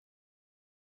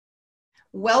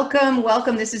Welcome,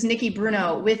 welcome. This is Nikki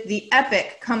Bruno with the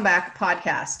Epic Comeback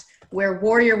Podcast, where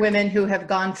warrior women who have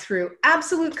gone through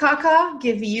absolute caca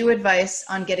give you advice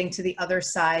on getting to the other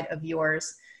side of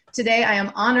yours. Today, I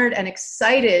am honored and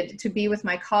excited to be with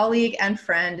my colleague and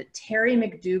friend, Terry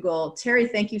McDougall. Terry,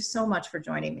 thank you so much for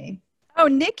joining me. Oh,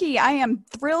 Nikki, I am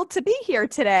thrilled to be here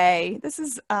today. This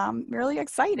is really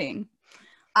exciting.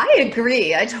 I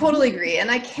agree. I totally agree.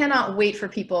 And I cannot wait for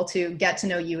people to get to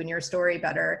know you and your story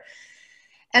better.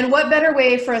 And what better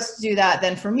way for us to do that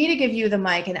than for me to give you the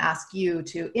mic and ask you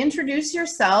to introduce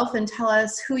yourself and tell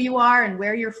us who you are and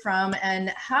where you're from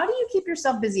and how do you keep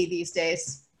yourself busy these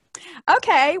days?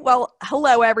 Okay, well,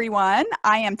 hello everyone.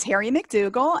 I am Terry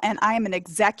McDougall and I am an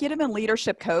executive and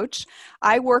leadership coach.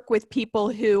 I work with people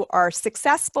who are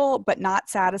successful but not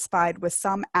satisfied with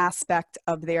some aspect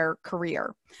of their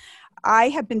career. I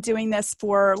have been doing this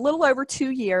for a little over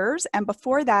 2 years, and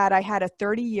before that, I had a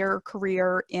 30-year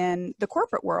career in the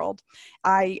corporate world.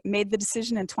 I made the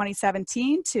decision in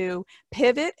 2017 to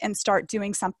pivot and start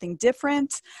doing something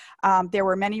different. There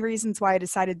were many reasons why I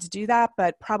decided to do that,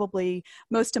 but probably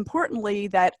most importantly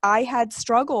that I had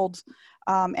struggled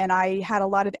and I had a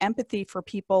lot of empathy for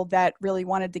people that really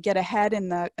wanted to get ahead in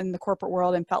the corporate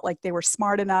world and felt like they were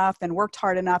smart enough and worked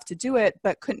hard enough to do it,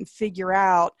 but couldn't figure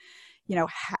out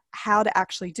how to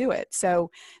actually do it.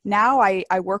 So now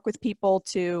I work with people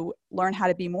to learn how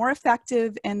to be more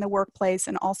effective in the workplace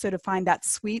and also to find that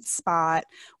sweet spot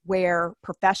where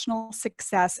professional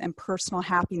success and personal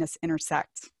happiness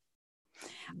intersect.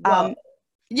 Yeah.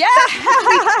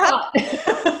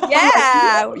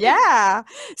 Yeah.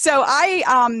 So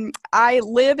I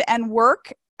live and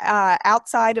work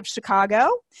outside of Chicago,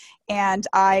 and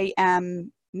I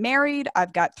am married.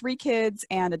 I've got 3 kids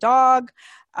and a dog.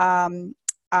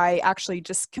 I actually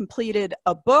just completed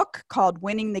a book called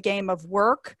Winning the Game of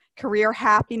Work, Career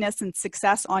Happiness and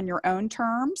Success on Your Own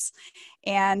Terms.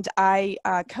 And I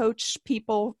coach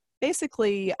people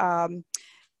basically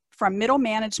from middle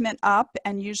management up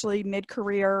and usually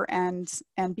mid-career and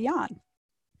beyond.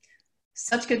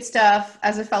 Such good stuff.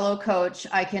 As a fellow coach,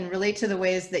 I can relate to the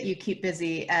ways that you keep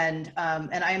busy, and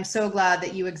I am so glad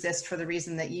that you exist for the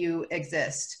reason that you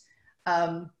exist.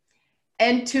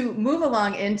 And to move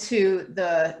along into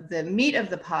the meat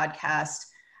of the podcast,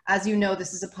 as you know,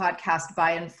 this is a podcast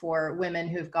by and for women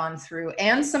who've gone through,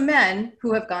 and some men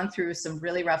who have gone through some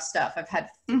really rough stuff. I've had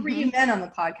 3 men on the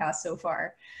podcast so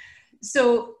far.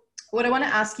 So what I want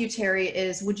to ask you, Terry,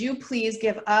 is would you please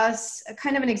give us a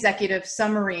kind of an executive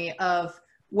summary of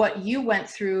what you went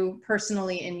through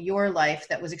personally in your life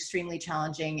that was extremely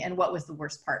challenging, and what was the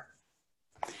worst part?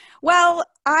 Well,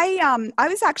 I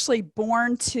was actually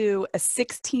born to a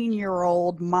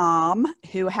 16-year-old mom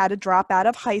who had to drop out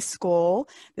of high school.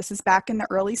 This is back in the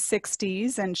early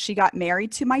 60s, and she got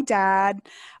married to my dad.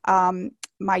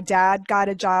 My dad got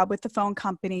a job with the phone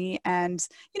company, and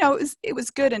it was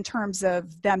good in terms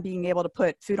of them being able to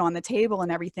put food on the table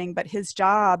and everything, but his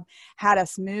job had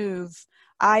us move.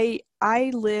 I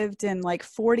lived in like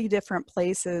 40 different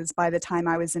places by the time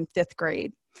I was in 5th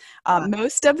grade.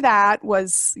 Most of that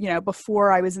was,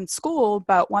 before I was in school,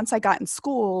 but once I got in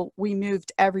school, we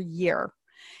moved every year.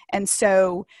 And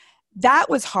so that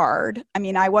was hard. I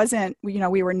mean, I wasn't,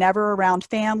 we were never around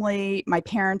family. My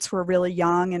parents were really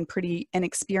young and pretty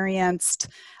inexperienced.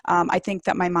 I think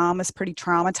that my mom was pretty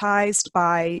traumatized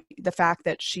by the fact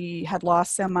that she had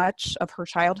lost so much of her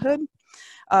childhood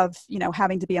of,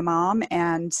 having to be a mom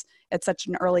and at such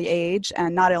an early age.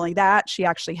 And not only that, she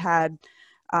actually had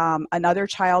another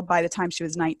child by the time she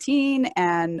was 19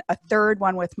 and a third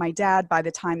one with my dad by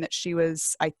the time that she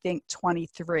was, I think,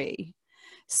 23.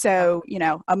 So,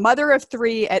 a mother of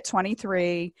 3 at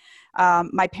 23.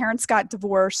 My parents got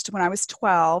divorced when I was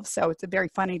 12. So it's very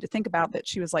funny to think about that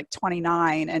she was like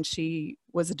 29 and she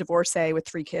was a divorcee with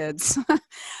 3 kids.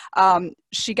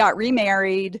 She got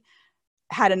remarried,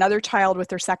 had another child with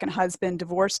her second husband,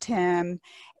 divorced him.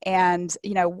 And,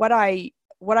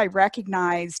 what I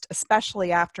recognized,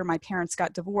 especially after my parents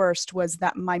got divorced, was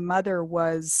that my mother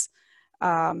was,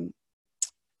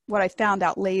 what I found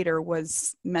out later,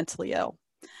 was mentally ill.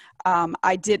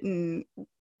 I didn't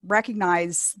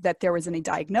recognize that there was any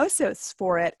diagnosis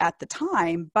for it at the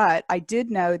time, but I did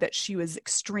know that she was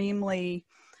extremely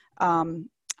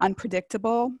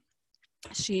unpredictable.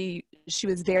 She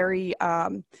was very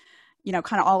kind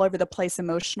of all over the place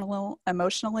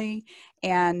emotionally.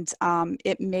 And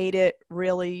it made it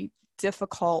really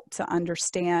difficult to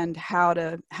understand how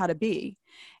to be.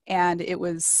 And it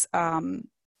was,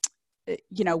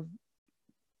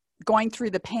 going through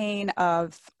the pain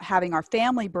of having our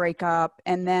family break up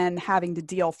and then having to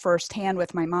deal firsthand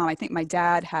with my mom. I think my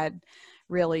dad had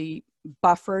really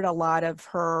buffered a lot of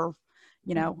her,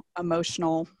 you know,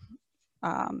 emotional,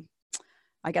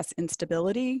 I guess,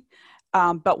 instability.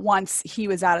 But once he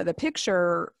was out of the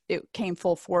picture, it came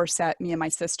full force at me and my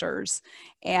sisters.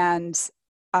 And,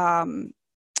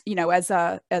 you know, as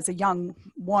a young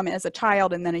woman, as a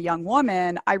child and then a young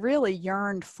woman, I really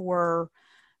yearned for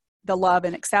the love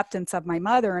and acceptance of my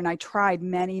mother. And I tried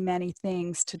many, many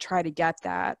things to try to get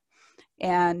that.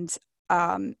 And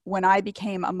when I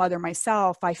became a mother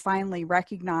myself, I finally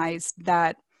recognized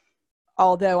that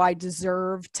although I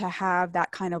deserved to have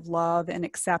that kind of love and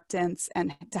acceptance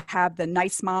and to have the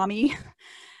nice mommy,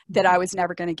 that I was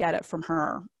never going to get it from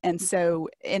her. And so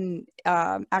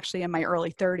actually in my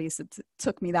early 30s, it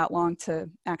took me that long to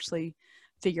actually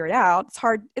figure it out.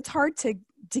 It's hard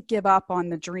to give up on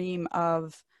the dream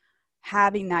of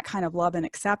having that kind of love and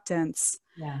acceptance.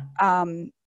 Yeah.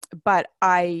 But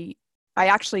I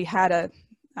actually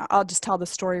I'll just tell the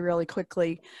story really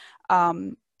quickly.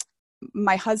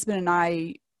 My husband and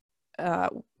I,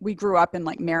 we grew up in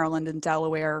like Maryland and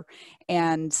Delaware,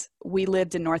 and we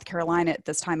lived in North Carolina at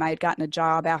this time. I had gotten a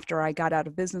job after I got out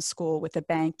of business school with a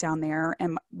bank down there,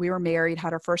 and we were married,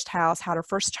 had our first house, had our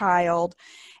first child,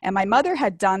 and my mother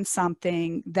had done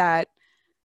something that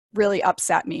really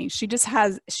upset me.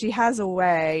 She has a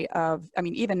way of, I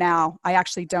mean, even now, I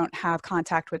actually don't have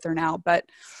contact with her now, but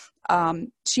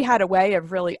she had a way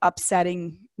of really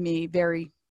upsetting me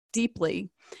very deeply.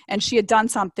 And she had done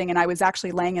something, and I was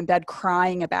actually laying in bed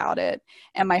crying about it.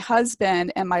 And my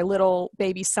husband and my little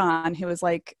baby son, who was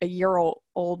like a year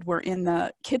old, were in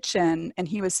the kitchen, and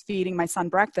he was feeding my son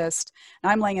breakfast. And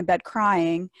I'm laying in bed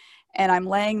crying, and I'm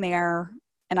laying there,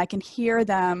 and I can hear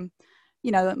them,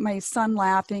 you know, my son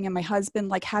laughing and my husband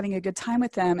like having a good time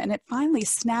with them. And it finally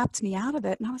snapped me out of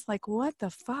it. And I was like, what the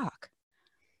fuck?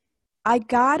 I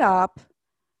got up,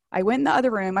 I went in the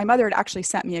other room. My mother had actually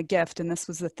sent me a gift, and this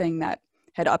was the thing that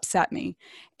had upset me.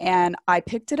 And I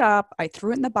picked it up, I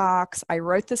threw it in the box, I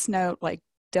wrote this note, like,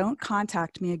 don't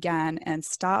contact me again and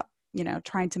stop, you know,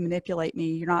 trying to manipulate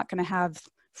me. You're not going to have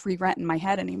free rent in my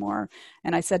head anymore.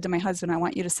 And I said to my husband, I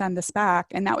want you to send this back.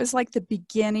 And that was like the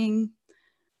beginning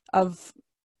of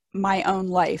my own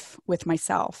life with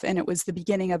myself. And it was the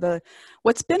beginning of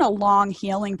what's been a long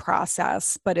healing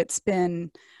process, but it's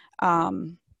been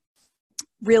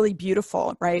really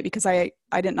beautiful, right? Because I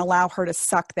didn't allow her to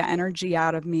suck the energy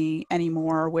out of me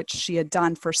anymore, which she had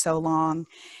done for so long.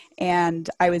 And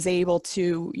I was able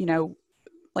to, you know,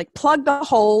 like plug the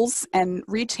holes and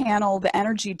rechannel the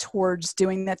energy towards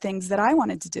doing the things that I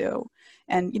wanted to do.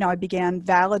 And, you know, I began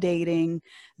validating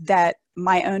that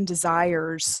my own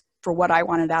desires for what I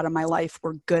wanted out of my life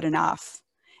were good enough.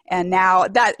 And now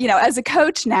that, you know, as a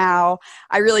coach now,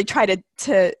 I really try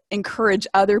to encourage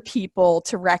other people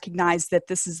to recognize that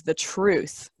this is the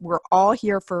truth. We're all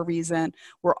here for a reason.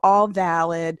 We're all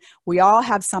valid. We all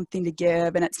have something to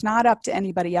give. And it's not up to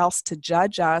anybody else to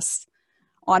judge us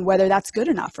on whether that's good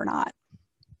enough or not.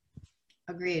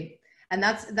 Agreed. And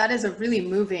that is a really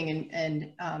moving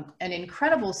and an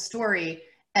incredible story.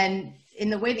 And in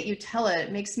the way that you tell it,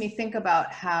 it makes me think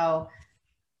about how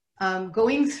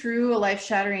going through a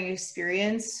life-shattering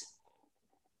experience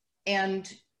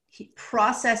and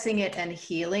processing it and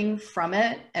healing from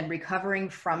it and recovering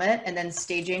from it and then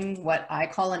staging what I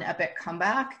call an epic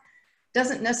comeback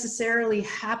doesn't necessarily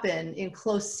happen in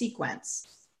close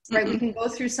sequence, right? Mm-hmm. We can go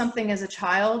through something as a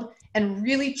child and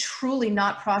really truly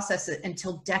not process it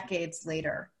until decades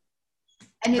later.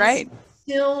 And it's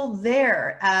still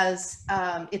there as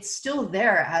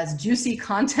juicy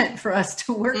content for us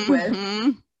to work with.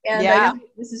 And I know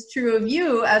this is true of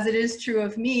you as it is true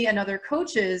of me and other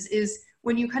coaches, is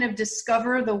when you kind of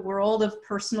discover the world of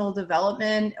personal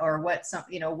development, or what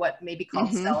may be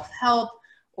called self-help,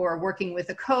 or working with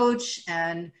a coach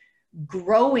and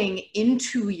growing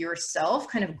into yourself,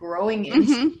 kind of growing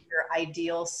into your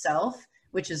ideal self,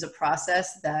 which is a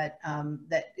process that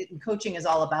coaching is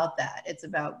all about. That it's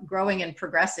about growing and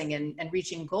progressing and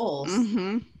reaching goals.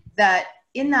 That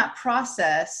in that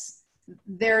process,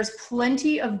 there's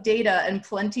plenty of data and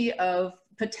plenty of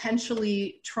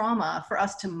potentially trauma for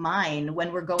us to mine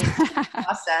when we're going through the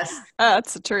process.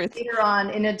 That's the truth. Later on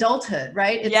in adulthood,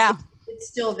 right? It's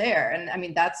still there. And I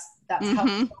mean, that's how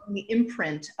strong the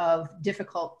imprint of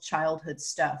difficult childhood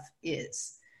stuff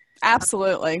is.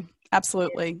 Absolutely.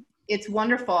 It's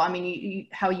wonderful. I mean,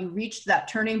 how you reached that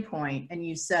turning point and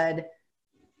you said,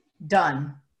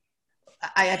 done.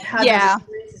 I have had those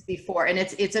experiences before, and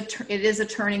it is a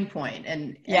turning point,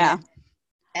 and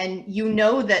you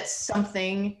know that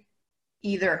something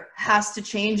either has to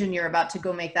change and you're about to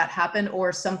go make that happen,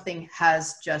 or something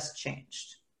has just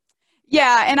changed.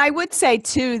 Yeah. And I would say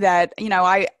too that, you know,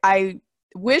 I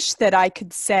wish that I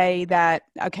could say that,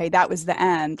 okay, that was the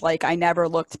end. Like I never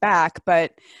looked back,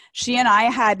 but she and I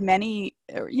had many,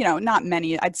 not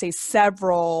many, I'd say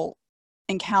several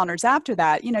encounters after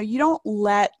that. You don't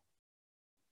let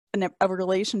a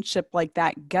relationship like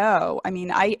that go. I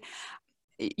mean,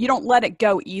 you don't let it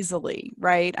go easily,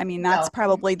 right? I mean, that's No.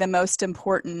 probably the most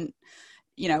important,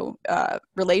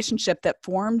 relationship that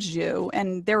forms you.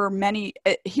 And there are many,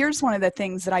 here's one of the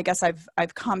things that I guess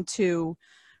I've come to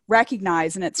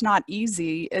recognize, and it's not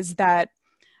easy, is that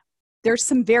there's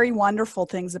some very wonderful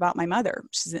things about my mother.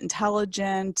 She's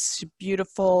intelligent, she's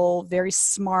beautiful, very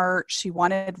smart. She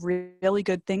wanted really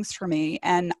good things for me.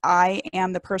 And I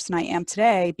am the person I am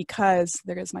today because,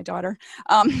 there is my daughter,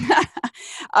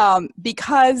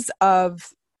 because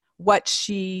of what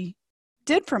she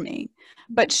did for me.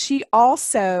 But she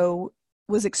also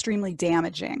was extremely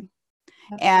damaging.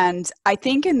 And I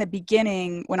think in the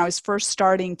beginning, when I was first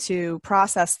starting to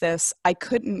process this, I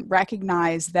couldn't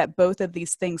recognize that both of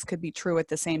these things could be true at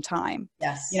the same time.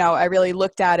 Yes. I really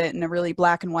looked at it in a really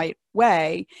black and white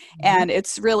way. And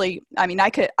it's really, I mean, I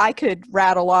could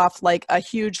rattle off like a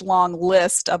huge long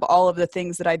list of all of the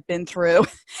things that I've been through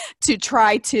to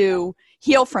try to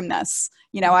heal from this.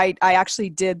 I actually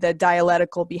did the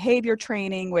dialectical behavior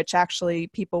training, which actually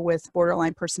people with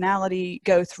borderline personality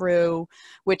go through,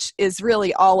 which is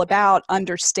really all about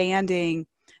understanding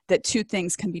that two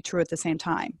things can be true at the same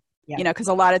time. Yeah. Because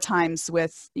a lot of times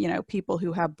with, people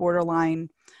who have borderline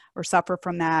or suffer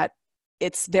from that,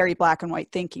 it's very black and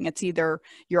white thinking. It's either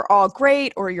you're all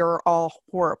great or you're all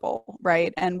horrible,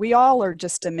 right? And we all are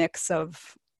just a mix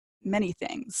of many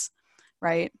things,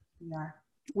 right?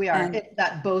 We are. It's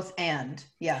that both and.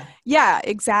 Yeah,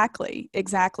 exactly.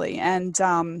 And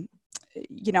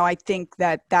I think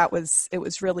that it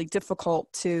was really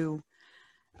difficult to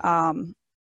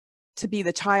be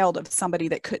the child of somebody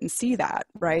that couldn't see that,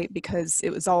 right? Because it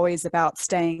was always about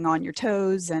staying on your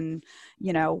toes and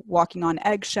walking on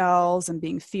eggshells and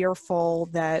being fearful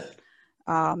that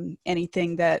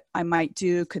anything that I might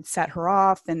do could set her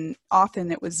off. And often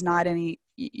it was not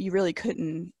you really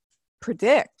couldn't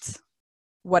predict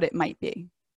what it might be.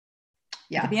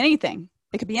 Yeah. It could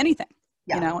be anything.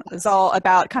 Yeah. It was all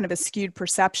about kind of a skewed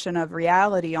perception of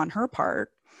reality on her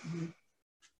part.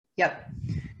 Yep.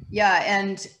 Yeah.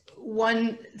 And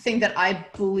one thing that I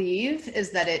believe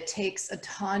is that it takes a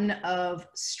ton of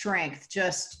strength,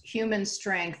 just human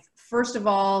strength. First of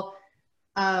all,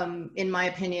 in my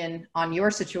opinion, on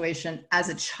your situation as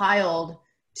a child,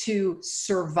 to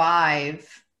survive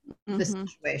the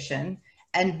situation.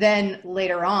 And then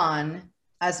later on,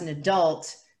 as an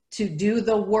adult, to do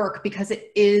the work, because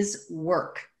it is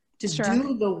work. To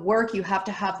do the work, you have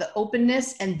to have the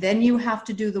openness, and then you have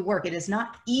to do the work. It is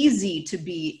not easy to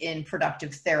be in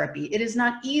productive therapy. It is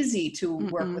not easy to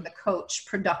work with a coach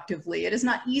productively. It is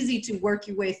not easy to work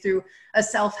your way through a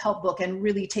self-help book and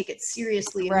really take it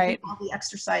seriously and do all the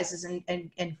exercises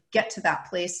and get to that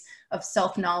place of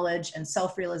self-knowledge and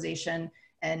self-realization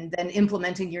and then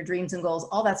implementing your dreams and goals,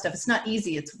 all that stuff. It's not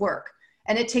easy, it's work.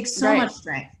 And it takes so much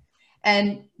strength.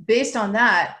 And based on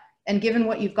that, and given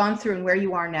what you've gone through and where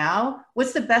you are now,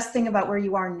 what's the best thing about where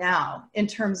you are now in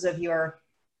terms of your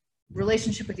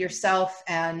relationship with yourself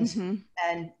and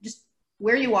just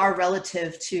where you are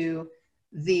relative to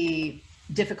the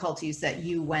difficulties that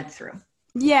you went through?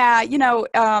 Yeah, I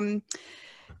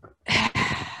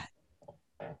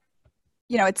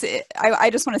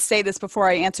just want to say this before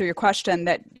I answer your question,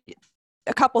 that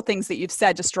a couple things that you've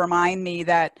said just remind me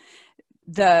that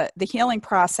the healing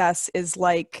process is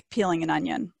like peeling an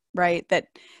onion, right? That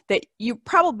you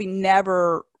probably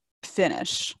never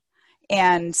finish,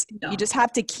 and you just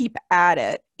have to keep at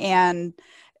it. And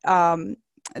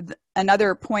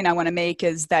another point I want to make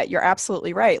is that you're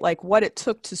absolutely right. Like what it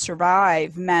took to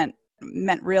survive meant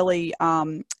really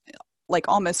like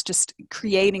almost just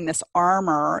creating this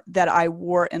armor that I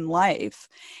wore in life.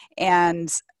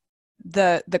 And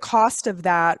the cost of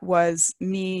that was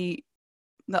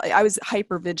I was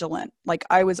hyper vigilant. Like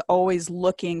I was always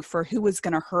looking for who was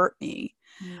going to hurt me.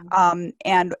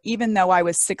 And even though I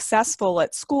was successful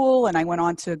at school and I went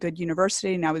on to a good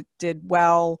university and I did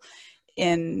well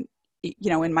in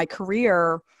my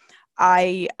career,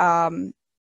 I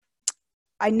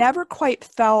never quite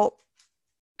felt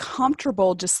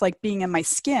comfortable just like being in my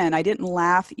skin. I didn't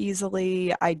laugh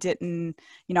easily. I didn't,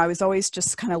 I was always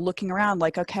just kind of looking around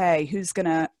like, okay,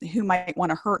 who might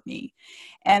want to hurt me?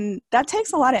 And that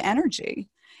takes a lot of energy.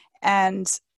 And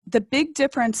the big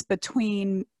difference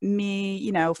between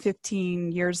me,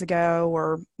 15 years ago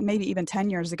or maybe even 10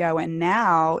 years ago and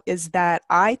now is that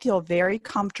I feel very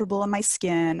comfortable in my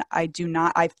skin.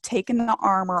 I've taken the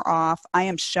armor off. I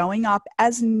am showing up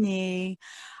as me.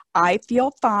 I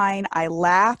feel fine. I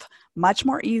laugh much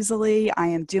more easily. I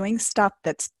am doing stuff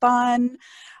that's fun.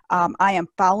 I am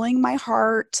following my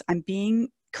heart. I'm being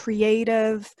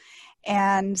creative.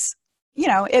 And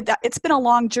it's been a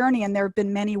long journey, and there have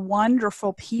been many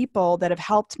wonderful people that have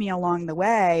helped me along the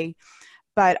way.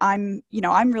 But I'm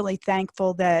really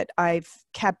thankful that I've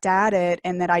kept at it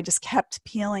and that I just kept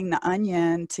peeling the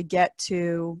onion to get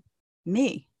to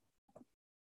me.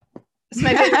 It's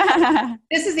my favorite part.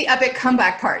 This is the epic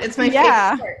comeback part. It's my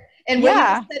favorite part. And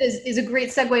what you said is a great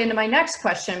segue into my next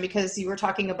question, because you were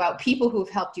talking about people who've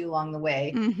helped you along the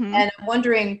way. Mm-hmm. And I'm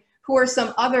wondering, who are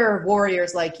some other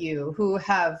warriors like you who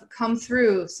have come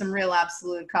through some real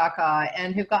absolute caca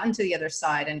and who've gotten to the other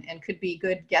side and could be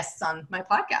good guests on my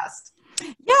podcast?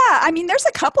 Yeah, I mean, there's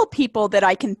a couple people that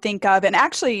I can think of. And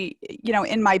actually,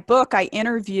 in my book, I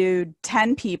interviewed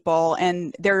 10 people,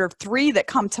 and there are 3 that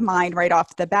come to mind right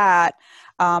off the bat.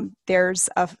 There's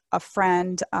a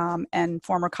friend and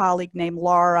former colleague named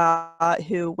Laura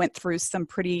who went through some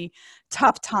pretty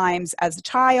tough times as a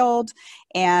child,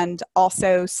 and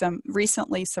also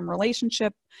recently some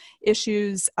relationship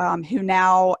issues, who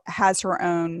now has her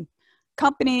own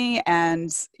company and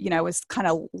is kind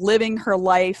of living her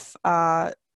life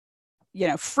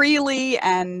freely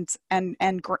and in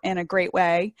a great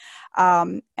way.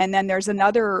 And then there's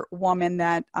another woman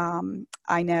that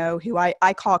I know who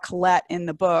I call Colette in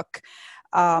the book,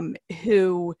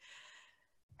 who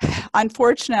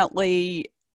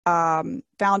unfortunately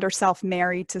found herself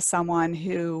married to someone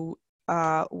who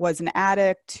was an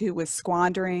addict, who was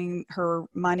squandering her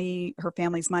money, her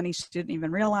family's money. She didn't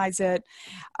even realize it.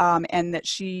 And that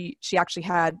she actually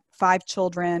had 5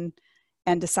 children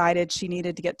and decided she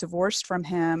needed to get divorced from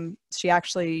him. She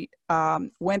actually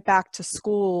went back to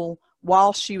school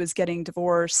while she was getting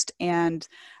divorced and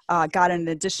got an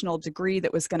additional degree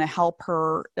that was going to help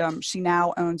her. She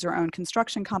now owns her own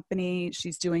construction company.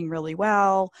 She's doing really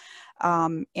well.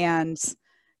 And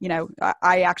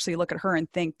I actually look at her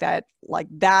and think that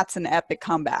that's an epic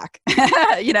comeback.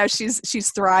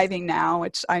 She's thriving now,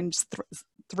 which I'm just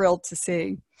thrilled to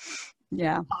see.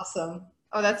 Yeah. Awesome.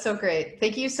 Oh, that's so great.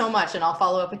 Thank you so much. And I'll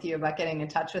follow up with you about getting in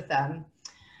touch with them.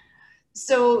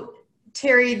 So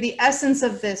Terry, the essence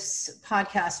of this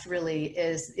podcast really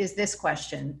is this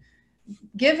question.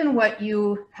 Given what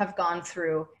you have gone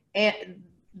through and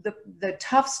the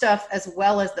tough stuff, as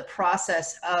well as the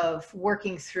process of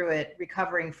working through it,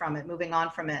 recovering from it, moving on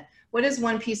from it, what is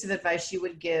one piece of advice you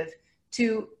would give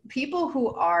to people who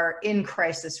are in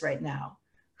crisis right now,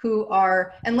 who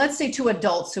are, and let's say to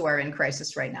adults who are in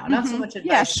crisis right now, not so much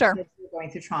advice, yeah, sure, who are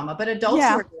going through trauma, but adults who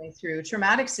are going through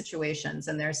traumatic situations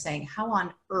and they're saying, how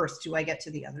on earth do I get to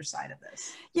the other side of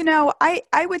this?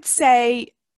 I would say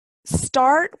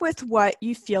start with what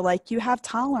you feel like you have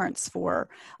tolerance for.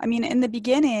 I mean, in the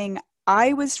beginning,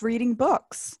 I was reading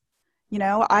books.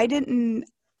 I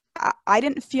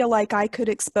didn't feel like I could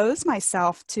expose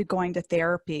myself to going to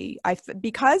therapy.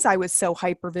 Because I was so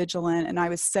hypervigilant and I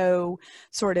was so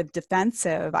sort of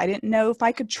defensive, I didn't know if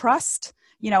I could trust.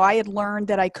 I had learned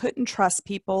that I couldn't trust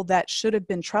people that should have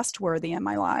been trustworthy in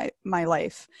my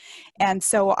life. And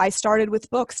so I started with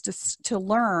books to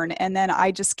learn, and then I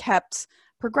just kept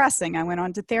progressing. I went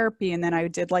on to therapy, and then I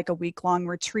did a week-long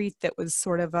retreat that was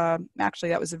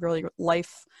that was a really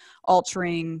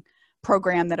life-altering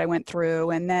program that I went through.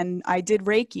 And then I did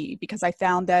Reiki because I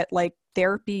found that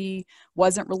therapy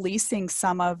wasn't releasing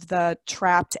some of the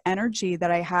trapped energy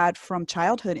that I had from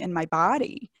childhood in my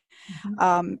body.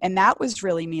 Mm-hmm. And that was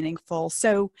really meaningful.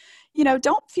 So,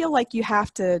 don't feel like you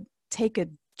have to take a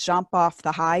jump off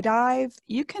the high dive.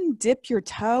 You can dip your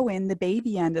toe in the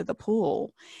baby end of the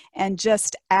pool. And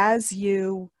just as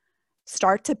you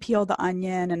start to peel the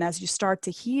onion and as you start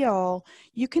to heal,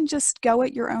 you can just go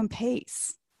at your own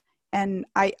pace. And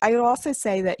I would also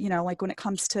say that, when it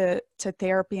comes to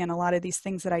therapy and a lot of these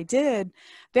things that I did,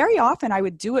 very often I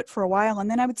would do it for a while and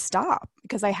then I would stop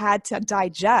because I had to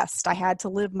digest. I had to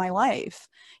live my life.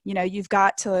 You've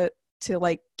got to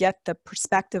get the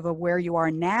perspective of where you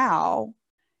are now.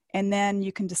 And then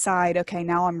you can decide, okay,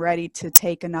 now I'm ready to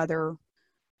take another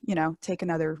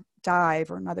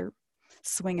dive or another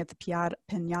swing at the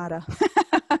pinata.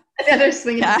 Another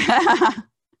swing at the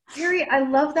Terry, I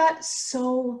love that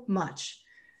so much.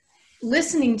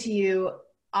 Listening to you,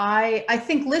 I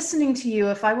think listening to you,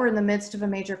 if I were in the midst of a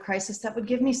major crisis, that would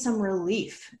give me some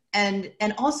relief and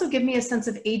also give me a sense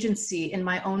of agency in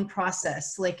my own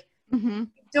process. Mm-hmm.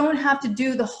 don't have to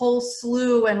do the whole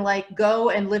slew and like go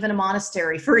and live in a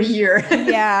monastery for a year.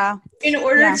 Yeah. in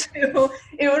order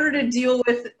to deal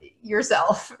with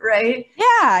yourself, right?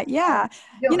 Yeah. Yeah.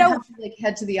 You You don't know, have to like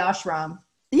head to the ashram.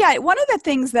 yeah, one of the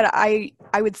things that I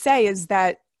would say is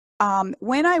that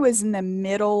when I was in the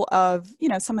middle of,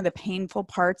 some of the painful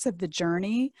parts of the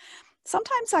journey,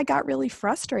 sometimes I got really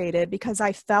frustrated because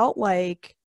I felt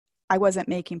like I wasn't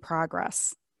making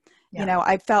progress. Yeah.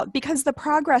 I felt, because the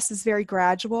progress is very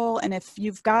gradual, and if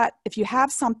you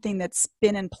have something that's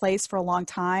been in place for a long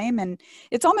time, and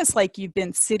it's almost like you've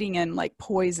been sitting in like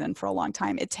poison for a long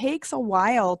time, it takes a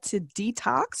while to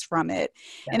detox from it.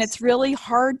 And Yes. it's really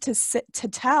hard to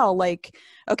tell, like,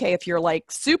 okay, if you're like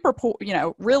super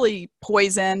really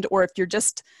poisoned, or if you're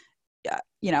just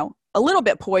a little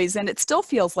bit poisoned, it still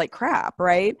feels like crap,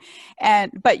 right?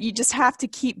 But you just have to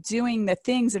keep doing the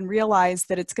things and realize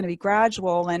that it's going to be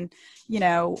gradual. And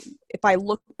if I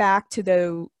look back to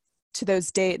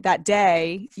that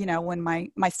day, when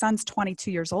my son's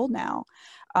 22 years old now,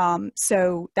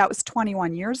 so that was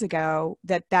 21 years ago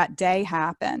that day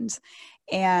happened.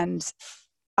 And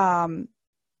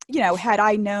had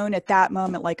I known at that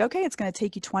moment, like, okay, it's going to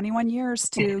take you 21 years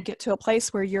to get to a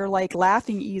place where you're like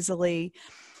laughing easily,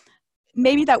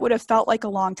 maybe that would have felt like a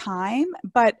long time,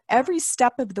 but every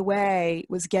step of the way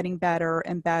was getting better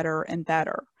and better and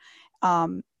better.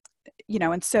 And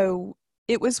so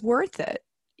it was worth it,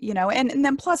 and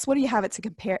then plus, what do you have it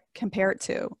to compare it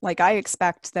to? Like, I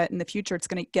expect that in the future, it's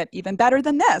going to get even better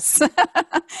than this,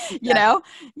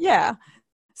 Yeah.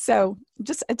 So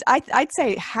just, I'd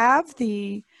say have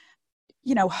the,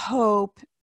 hope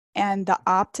and the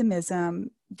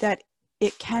optimism that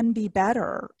it can be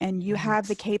better, and you have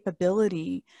the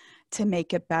capability to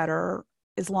make it better,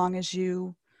 as long as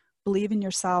you believe in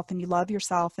yourself and you love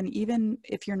yourself. And even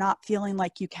if you're not feeling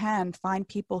like you can, find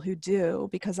people who do,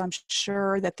 because I'm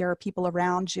sure that there are people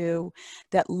around you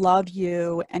that love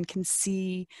you and can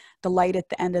see the light at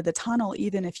the end of the tunnel,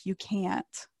 even if you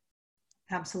can't.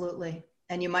 Absolutely.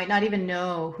 And you might not even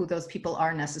know who those people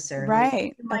are necessarily.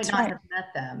 Right. You might That's not right. have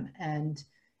met them,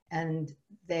 and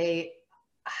they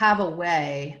have a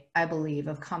way, I believe,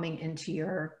 of coming into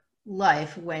your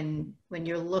life when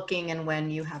you're looking, and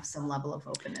when you have some level of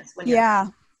openness. Yeah.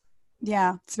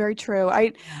 Yeah, it's very true.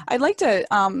 I'd like to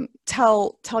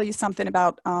tell you something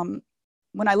about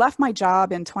when I left my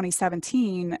job in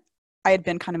 2017. I had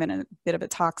been kind of in a bit of a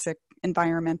toxic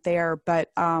environment there,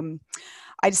 but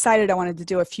I decided I wanted to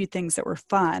do a few things that were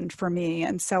fun for me.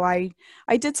 And so I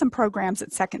did some programs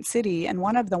at Second City, and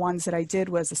one of the ones that I did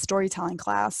was a storytelling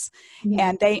class. Mm-hmm.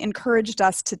 And they encouraged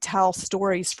us to tell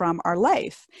stories from our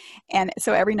life. And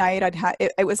so every night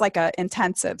it was like a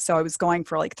intensive. So I was going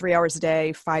for like 3 hours a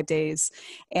day, 5 days.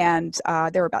 And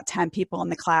there were about 10 people in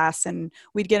the class, and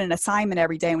we'd get an assignment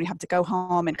every day, and we'd have to go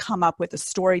home and come up with a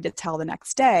story to tell the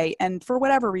next day. And for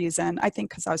whatever reason, I think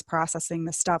because I was processing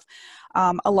this stuff,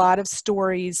 a lot of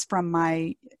stories from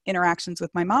my interactions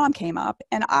with my mom came up,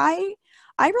 and I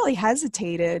really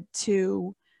hesitated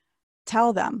to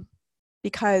tell them,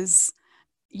 because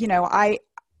I,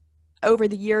 over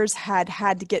the years, had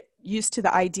to get used to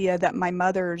the idea that my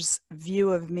mother's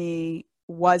view of me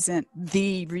wasn't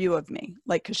the view of me,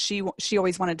 like, because she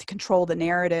always wanted to control the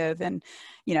narrative, and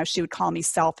she would call me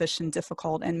selfish and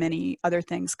difficult and many other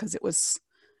things, because it was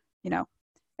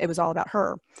it was all about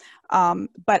her.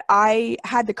 But I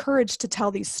had the courage to tell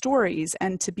these stories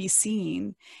and to be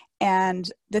seen.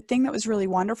 And the thing that was really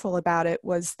wonderful about it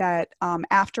was that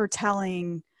after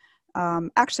telling,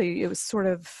 actually, it was sort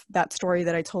of that story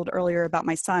that I told earlier about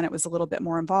my son. It was a little bit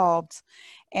more involved.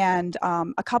 And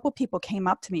a couple people came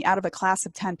up to me, out of a class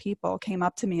of 10 people, came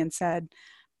up to me and said,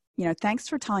 thanks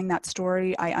for telling that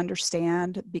story. I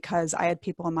understand, because I had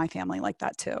people in my family like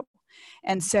that too.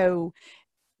 And so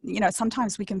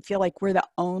sometimes we can feel like we're the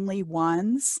only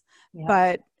ones,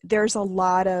 but there's a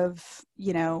lot of,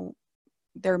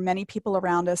 there are many people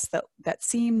around us that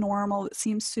seem normal, that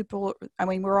seem super. I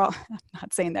mean, we're all, I'm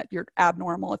not saying that you're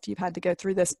abnormal if you've had to go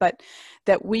through this, but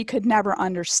that we could never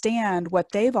understand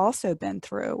what they've also been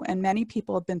through. And many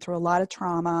people have been through a lot of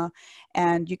trauma,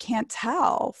 and you can't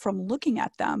tell from looking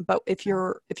at them. But if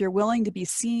you're willing to be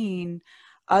seen,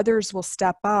 others will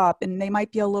step up, and they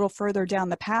might be a little further down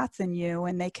the path than you,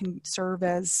 and they can serve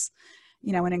as,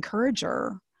 an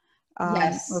encourager,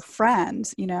 or friend,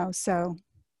 so.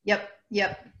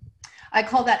 Yep. I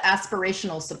call that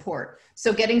aspirational support.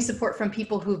 So getting support from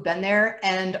people who've been there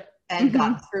and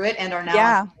gotten through it and are now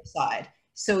on the other side.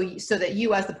 So that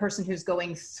you, as the person who's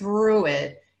going through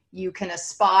it, you can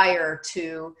aspire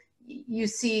to, you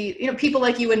see, people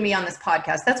like you and me on this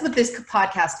podcast. That's what this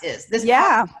podcast is. This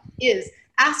podcast is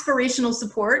aspirational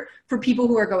support for people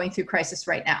who are going through crisis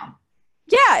right now.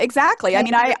 Yeah, exactly. I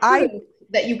mean, I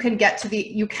that you can get to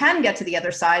the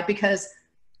other side, because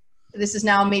this is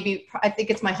now maybe, I think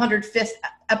it's my 105th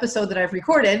episode that I've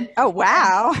recorded. Oh,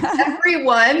 wow.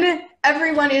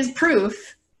 everyone is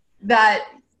proof that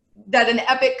an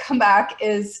epic comeback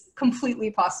is completely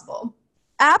possible.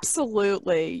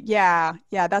 Absolutely. Yeah.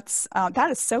 Yeah. That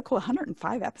is so cool.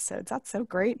 105 episodes. That's so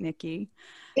great, Nikki.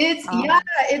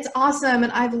 It's awesome.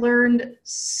 And I've learned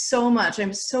so much.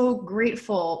 I'm so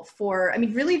grateful for, I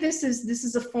mean, really, this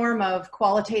is a form of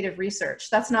qualitative research.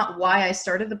 That's not why I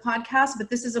started the podcast, but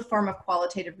this is a form of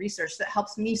qualitative research that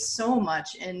helps me so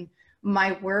much in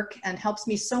my work and helps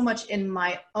me so much in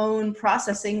my own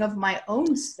processing of my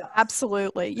own stuff.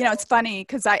 Absolutely. You know, it's funny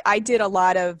because I did a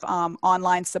lot of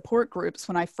online support groups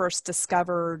when I first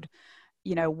discovered,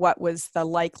 you know, what was the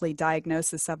likely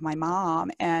diagnosis of my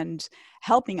mom, and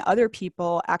helping other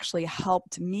people actually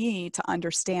helped me to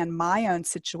understand my own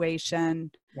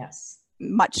situation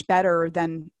much better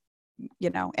than, you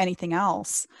know, anything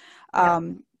else.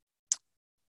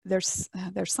 There's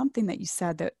something that you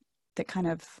said that kind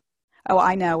of, oh,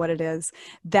 I know what it is,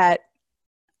 that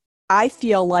I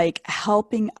feel like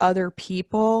helping other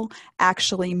people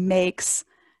actually makes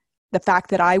the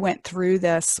fact that I went through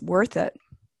this worth it.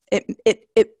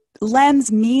 It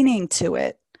lends meaning to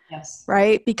it. Yes.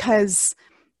 Right? Because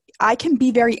I can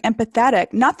be very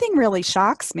empathetic. Nothing really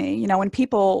shocks me. You know, when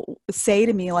people say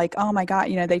to me like, oh my God,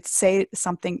 you know, they say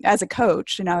something as a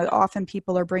coach, you know, often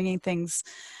people are bringing things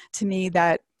to me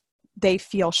that they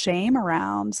feel shame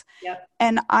around. Yep.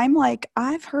 And I'm like,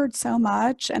 I've heard so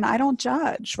much and I don't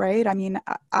judge, right? I mean,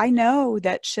 I know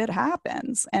that shit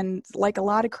happens and like a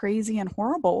lot of crazy and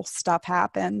horrible stuff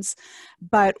happens,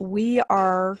 but we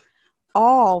are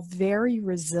all very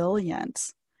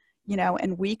resilient, you know,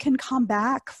 and we can come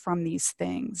back from these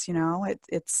things, you know,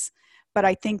 but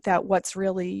I think that what's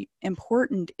really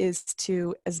important is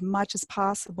to, as much as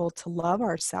possible, to love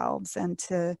ourselves and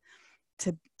to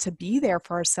be there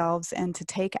for ourselves and to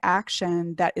take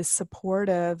action that is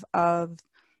supportive of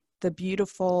the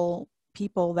beautiful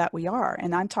people that we are.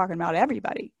 And I'm talking about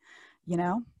everybody, you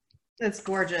know? That's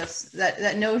gorgeous.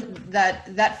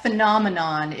 That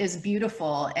phenomenon is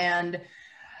beautiful. And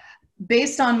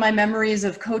based on my memories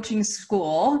of coaching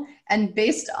school and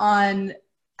based on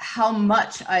how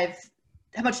much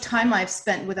time I've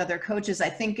spent with other coaches, I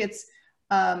think it's,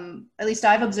 at least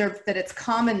I've observed that it's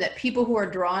common that people who are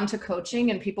drawn to coaching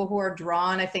and people who are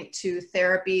drawn, I think, to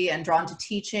therapy and drawn to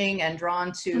teaching and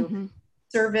drawn to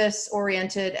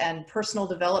service-oriented and personal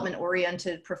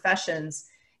development-oriented professions,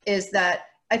 is that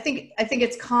I think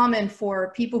it's common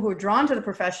for people who are drawn to the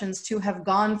professions to have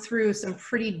gone through some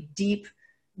pretty deep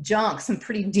junk, some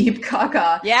pretty deep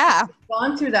caca. Yeah.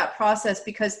 Gone through that process,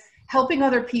 because helping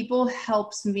other people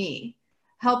helps me.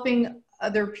 Helping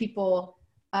other people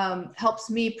helps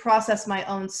me process my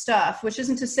own stuff, which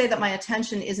isn't to say that my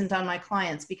attention isn't on my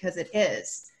clients, because it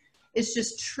is. It's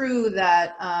just true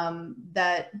that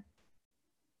that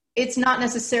it's not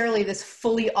necessarily this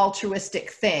fully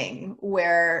altruistic thing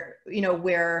where, you know,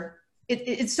 where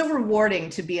it's so rewarding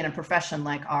to be in a profession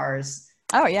like ours.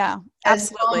 Oh yeah,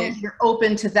 absolutely. As long as you're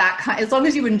open to that kind, as long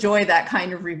as you enjoy that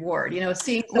kind of reward, you know,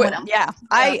 seeing someone else.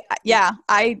 Yeah,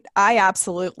 I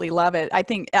absolutely love it.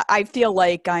 I feel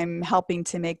like I'm helping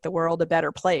to make the world a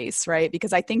better place, right?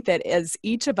 Because I think that as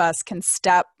each of us can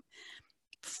step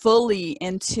fully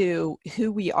into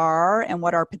who we are and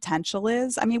what our potential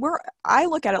is. I mean, I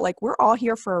look at it like we're all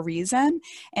here for a reason.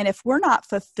 And if we're not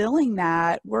fulfilling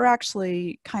that, we're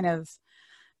actually kind of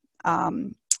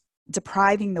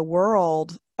depriving the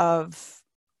world of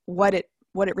what it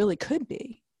really could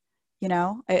be. You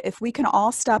know, if we can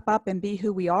all step up and be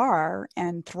who we are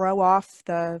and throw off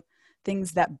the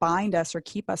things that bind us or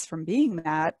keep us from being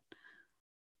that,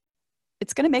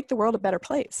 it's going to make the world a better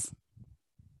place.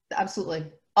 Absolutely.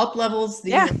 Up levels the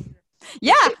universe.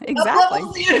 Yeah, exactly. Up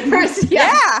levels the universe.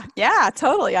 Yeah,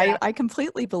 totally. Yeah. I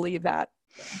completely believe that.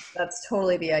 That's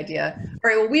totally the idea.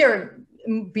 All right. Well, we are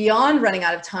beyond running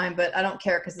out of time, but I don't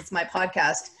care because it's my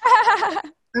podcast.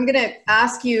 I'm going to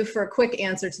ask you for a quick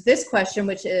answer to this question,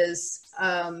 which is,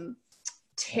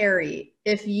 Terry,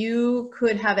 if you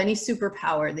could have any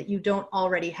superpower that you don't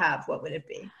already have, what would it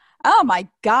be? Oh my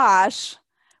gosh.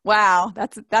 Wow.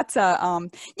 That's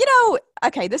you know,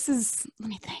 okay, let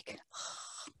me think.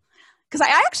 Because I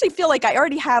actually feel like I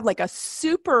already have like a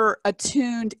super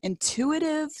attuned,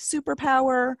 intuitive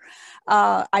superpower.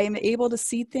 I am able to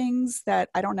see things that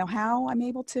I don't know how I'm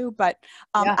able to, but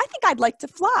I think I'd like to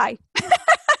fly.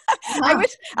 Uh-huh. I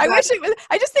wish Exactly. it was,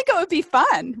 I just think it would be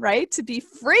fun, right? To be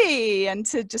free and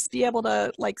to just be able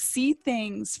to like see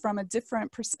things from a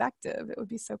different perspective. It would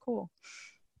be so cool.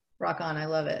 Rock on. I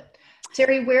love it.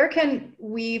 Terry, where can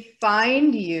we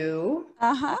find you?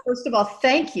 Uh-huh. First of all,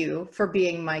 thank you for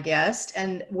being my guest.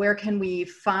 And where can we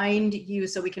find you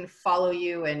so we can follow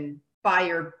you and buy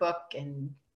your book and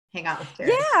hang out with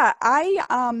Terry? Yeah,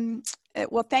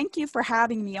 well, thank you for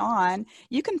having me on.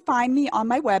 You can find me on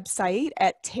my website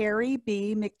at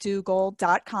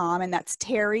terrybmcdougall.com, and that's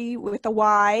Terry with a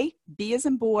Y, B as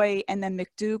in boy, and then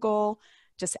McDougall,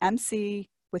 just MC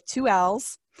with two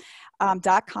L's.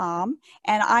 .com.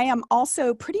 And I am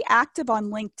also pretty active on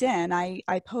LinkedIn.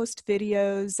 I post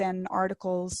videos and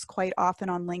articles quite often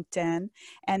on LinkedIn.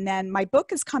 And then my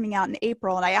book is coming out in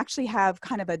April, and I actually have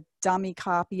kind of a dummy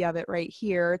copy of it right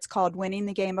here. It's called Winning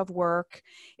the Game of Work.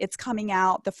 It's coming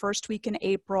out the first week in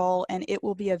April, and it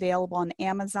will be available on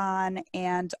Amazon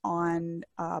and on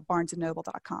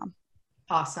barnesandnoble.com.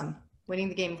 Awesome. Winning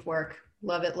the Game of Work.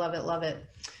 Love it, love it, love it.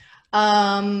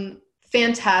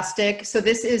 Fantastic. So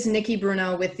this is Nikki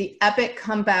Bruno with the Epic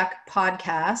Comeback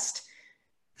Podcast.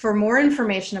 For more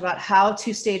information about how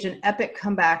to stage an epic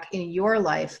comeback in your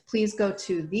life, please go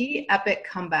to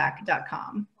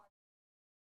theepiccomeback.com.